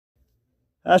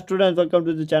Students welcome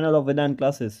to the channel of Vedanta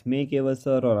classes. मैं केवल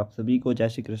sir और आप सभी को जय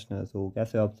श्री कृष्ण। सो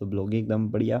कैसे हो आप सब लोग? एकदम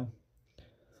बढ़िया।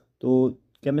 तो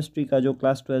केमिस्ट्री का जो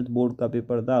क्लास 12th बोर्ड का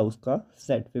पेपर था उसका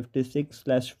सेट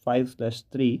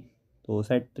 56/5/3, तो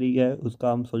सेट 3 है,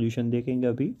 उसका हम सॉल्यूशन देखेंगे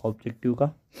अभी ऑब्जेक्टिव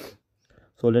का।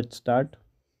 So let's start.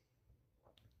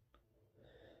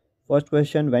 First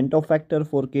question, Vento factor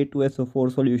for K2SO4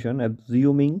 solution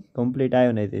assuming complete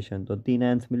ionisation. तो 3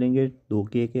 आयंस मिलेंगे, 2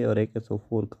 के और 1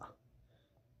 SO4 का।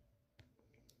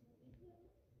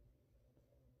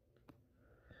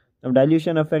 Now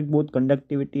dilution affect both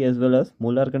conductivity as well as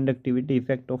molar conductivity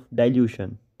effect of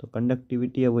dilution. तो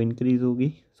conductivity है वो increase होगी,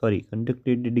 sorry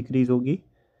conductivity decrease होगी,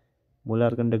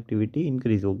 molar conductivity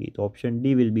increase होगी। तो option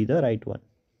D will be the right one.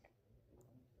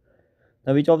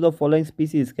 Now which of the following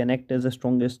species can act as the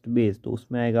strongest base? तो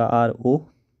उसमें आएगा RO.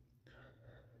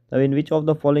 Now in which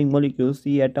of the following molecules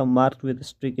C atom marked with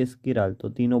strict is chiral? तो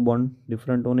तीनों bond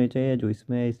different होने चाहिए, जो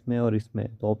इसमें है, इसमें और इसमें।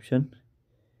 तो option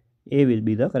A will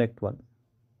be the correct one.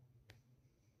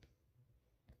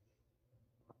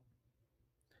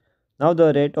 Now the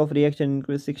rate of reaction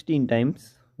increase 16 times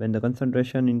when the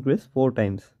concentration increase 4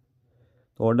 times.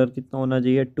 तो ऑर्डर कितना होना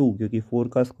चाहिए? 2, क्योंकि 4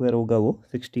 का स्क्वायर होगा वो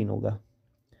 16 होगा।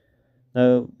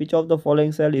 Which of the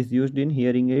following cell is used in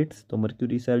hearing aids? तो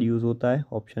मर्क्यूरी सेल यूज होता है,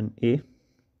 option A.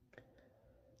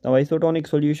 The isotonic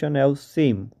solution have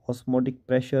same osmotic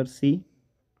pressure C.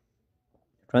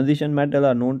 Transition metal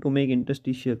are known to make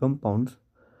interstitial compounds,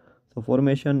 so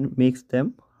formation makes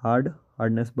them hard,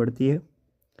 hardness बढ़ती है।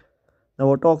 The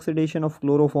auto-oxidation of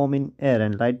chloroform in air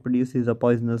and light produces a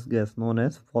poisonous gas known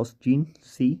as phosgene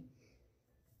C.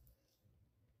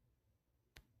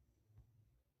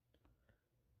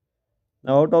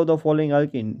 Now, out of the following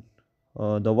alkene,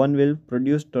 the one will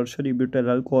produce tertiary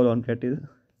butyl alcohol on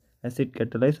acid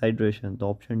catalyzed hydration. The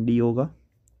option D होगा।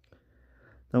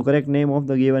 Now, correct name of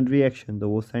the given reaction, तो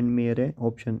वो send में है,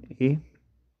 option A.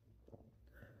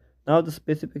 Now, the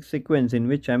specific sequence in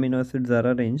which amino acids are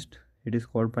arranged, it is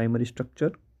called primary structure.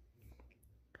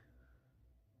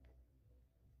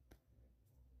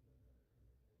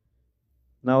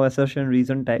 Now, assertion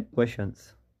reason type questions.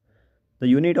 The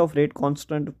unit of rate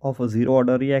constant of a zero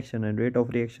order reaction and rate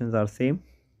of reactions are same.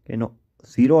 In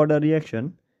zero order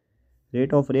reaction,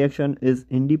 rate of reaction is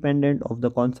independent of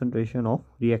the concentration of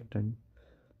reactant.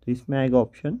 तो इसमें आएगा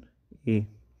option A.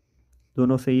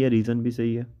 दोनों सही है, reason भी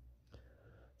सही है।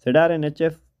 Cedar and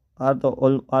HF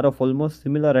are of almost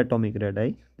similar atomic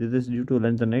radii. This is due to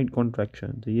lanthanide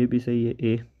contraction. तो ये भी सही है,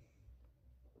 ए।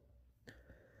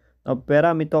 अब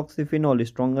पैरामिथॉक्सीफिनॉल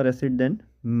स्ट्रॉन्गर एसिड देन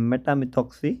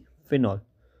मेटामिथॉक्सीफिनॉल,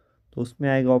 तो उसमें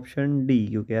आएगा ऑप्शन डी,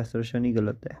 क्योंकि असर्शन ही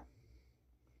गलत है।